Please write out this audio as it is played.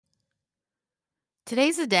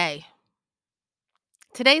Today's the day.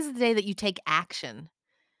 Today's the day that you take action.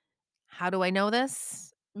 How do I know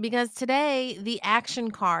this? Because today, the action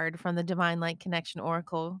card from the Divine Light Connection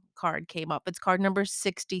Oracle card came up. It's card number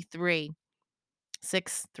 63.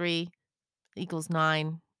 6, 3 equals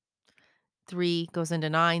 9. 3 goes into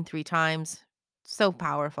 9 3 times. So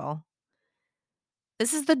powerful.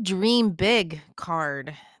 This is the Dream Big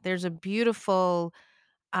card. There's a beautiful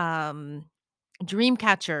um dream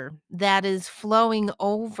catcher that is flowing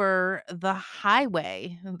over the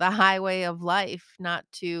highway of life, not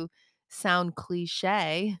to sound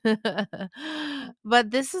cliche. But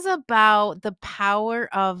this is about the power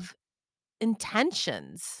of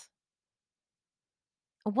intentions.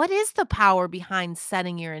 What is the power behind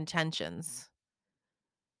setting your intentions?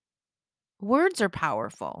 Words are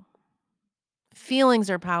powerful. Feelings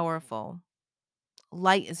are powerful.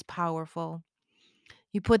 Light is powerful.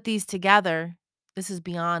 You put these together, this is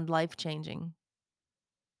beyond life changing.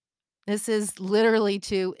 This is literally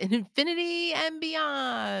to infinity and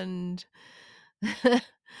beyond.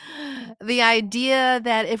 The idea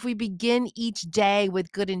that if we begin each day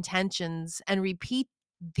with good intentions and repeat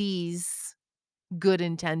these good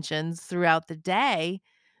intentions throughout the day,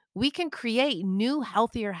 we can create new,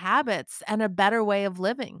 healthier habits and a better way of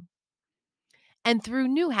living. And through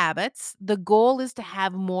new habits, the goal is to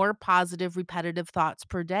have more positive, repetitive thoughts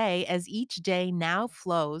per day as each day now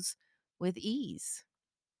flows with ease.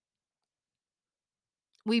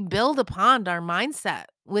 We build upon our mindset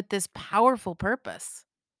with this powerful purpose.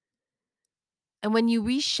 And when you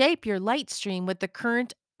reshape your light stream with the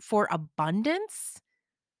current for abundance,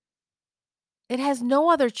 it has no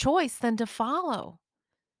other choice than to follow,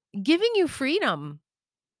 giving you freedom.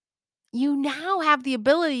 You now have the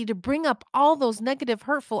ability to bring up all those negative,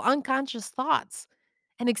 hurtful, unconscious thoughts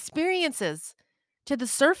and experiences to the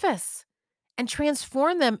surface and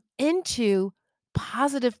transform them into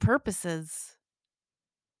positive purposes.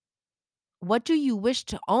 What do you wish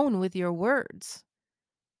to own with your words?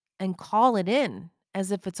 And call it in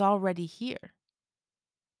as if it's already here.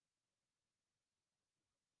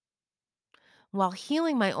 While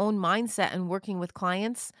healing my own mindset and working with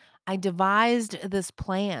clients, I devised this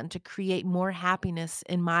plan to create more happiness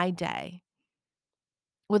in my day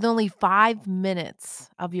with only 5 minutes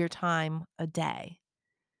of your time a day.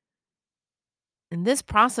 And this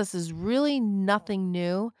process is really nothing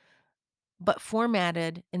new, but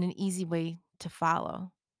formatted in an easy way to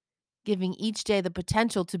follow, giving each day the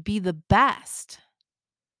potential to be the best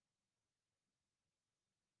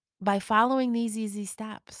by following these easy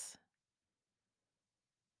steps.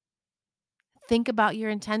 Think about your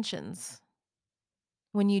intentions.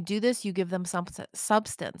 When you do this, you give them some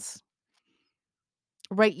substance.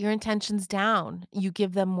 Write your intentions down, you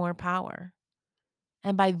give them more power.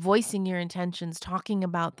 And by voicing your intentions, talking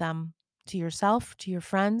about them to yourself, to your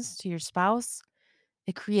friends, to your spouse,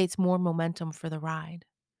 it creates more momentum for the ride.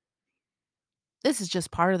 This is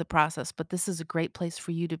just part of the process, but this is a great place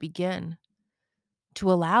for you to begin to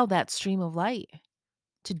allow that stream of light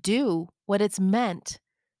to do what it's meant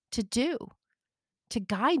to do, to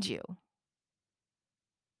guide you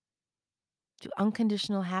to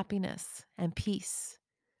unconditional happiness and peace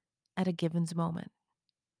at a given moment.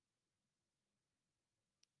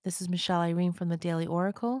 This is Michelle Irene from the Daily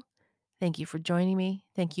Oracle. Thank you for joining me.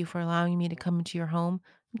 Thank you for allowing me to come into your home.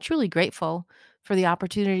 I'm truly grateful for the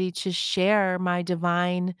opportunity to share my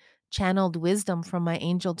divine channeled wisdom from my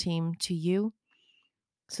angel team to you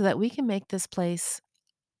so that we can make this place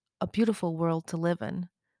a beautiful world to live in,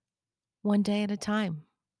 one day at a time,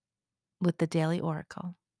 with the Daily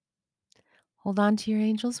Oracle. Hold on to your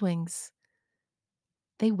angel's wings.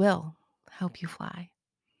 They will help you fly.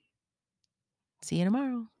 See you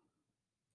tomorrow.